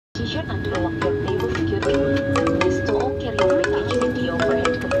attention and lock your table securely. Please don't carry your baggage in the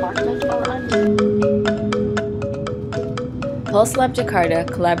overhead compartment or under. Pulse Lab Jakarta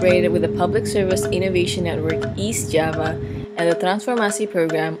collaborated with the Public Service Innovation Network East Java and the Transformasi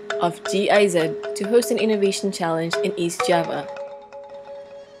Program of GIZ to host an innovation challenge in East Java.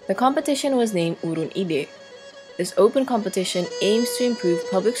 The competition was named Urun Ide. This open competition aims to improve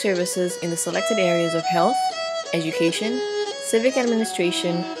public services in the selected areas of health, education, civic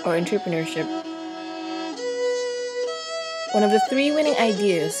administration, or entrepreneurship. One of the 3 winning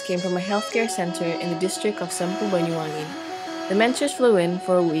ideas came from a healthcare center in the district of Sempu, Banyuwangi. The mentors flew in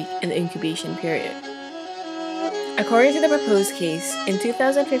for a week in the incubation period. According to the proposed case, in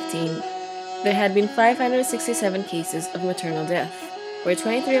 2015, there had been 567 cases of maternal death, where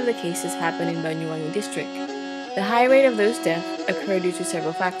 23 of the cases happened in Banyuwangi District. The high rate of those deaths occurred due to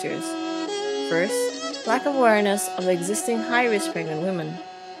several factors. First, lack of awareness of the existing high-risk pregnant women.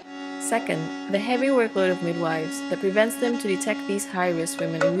 Second, the heavy workload of midwives that prevents them to detect these high-risk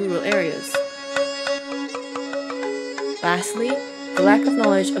women in rural areas. Lastly, the lack of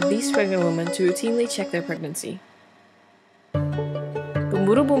knowledge of these pregnant women to routinely check their pregnancy.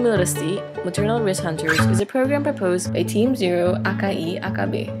 Pemburu Bumil Risti, Maternal Risk Hunters, is a program proposed by Team Zero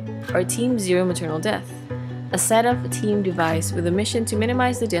AKI-AKB, or Team Zero Maternal Death, a set-up team devised with a mission to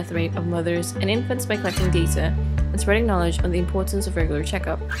minimize the death rate of mothers and infants by collecting data and spreading knowledge on the importance of regular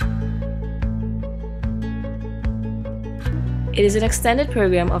checkup. It is an extended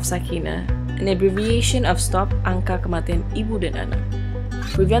program of Sakina, an abbreviation of Stop Angka Kematian Ibu dan Anak,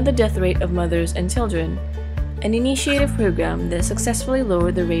 prevent the death rate of mothers and children, an initiative program that successfully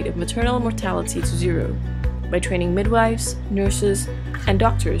lowered the rate of maternal mortality to 0 by training midwives, nurses, and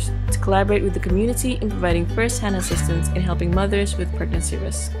doctors to collaborate with the community in providing first-hand assistance in helping mothers with pregnancy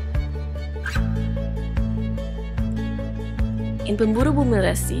risk. In Pemburu Bumil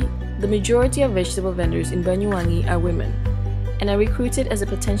Risti, the majority of vegetable vendors in Banyuwangi are women, and are recruited as a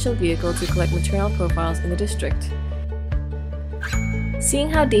potential vehicle to collect maternal profiles in the district.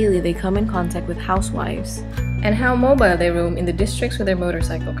 Seeing how daily they come in contact with housewives, and how mobile they roam in the districts with their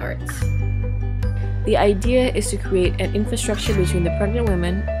motorcycle carts. The idea is to create an infrastructure between the pregnant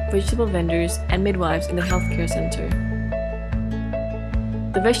women, vegetable vendors, and midwives in the healthcare center.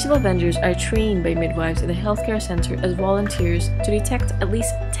 The vegetable vendors are trained by midwives in the healthcare center as volunteers to detect at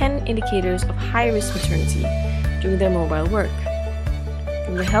least 10 indicators of high-risk maternity during their mobile work.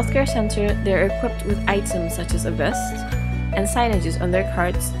 From the healthcare center, they are equipped with items such as a vest and signages on their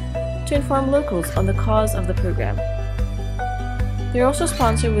carts to inform locals on the cause of the program. They are also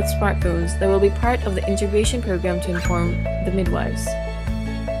sponsored with smartphones that will be part of the integration program to inform the midwives.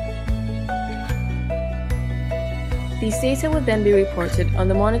 These data would then be reported on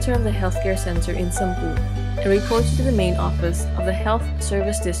the monitor of the healthcare center in Sempu and reported to the main office of the Health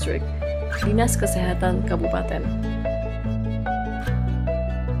Service District, Dinas Kesehatan Kabupaten.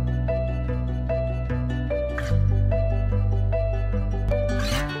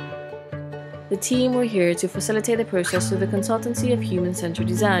 The team were here to facilitate the process through the consultancy of human-centered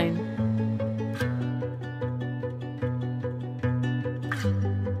design.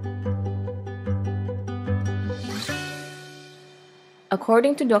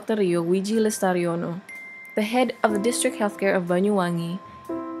 According to Dr. Rio Wiji Lestariono, the head of the District Healthcare of Banyuwangi,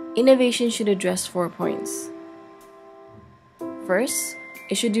 innovation should address 4 points. First,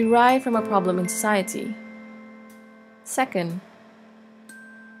 it should derive from a problem in society. Second,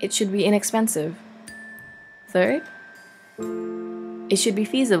 it should be inexpensive. Third, it should be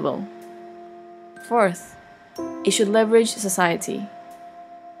feasible. Fourth, it should leverage society.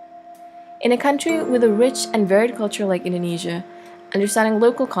 In a country with a rich and varied culture like Indonesia, understanding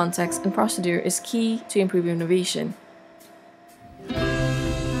local context and procedure is key to improving innovation.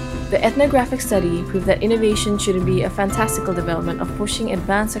 The ethnographic study proved that innovation shouldn't be a fantastical development of pushing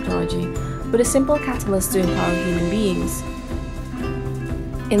advanced technology, but a simple catalyst to empower human beings.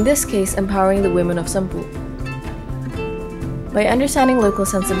 In this case, empowering the women of Sempu. By understanding local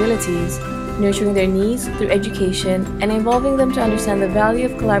sensibilities, nurturing their needs through education, and involving them to understand the value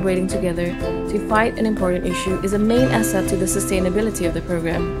of collaborating together to fight an important issue is a main asset to the sustainability of the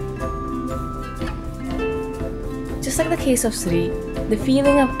program. Just like the case of Sri, the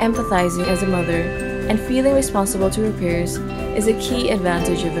feeling of empathizing as a mother and feeling responsible to her peers is a key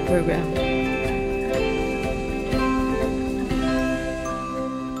advantage of the program.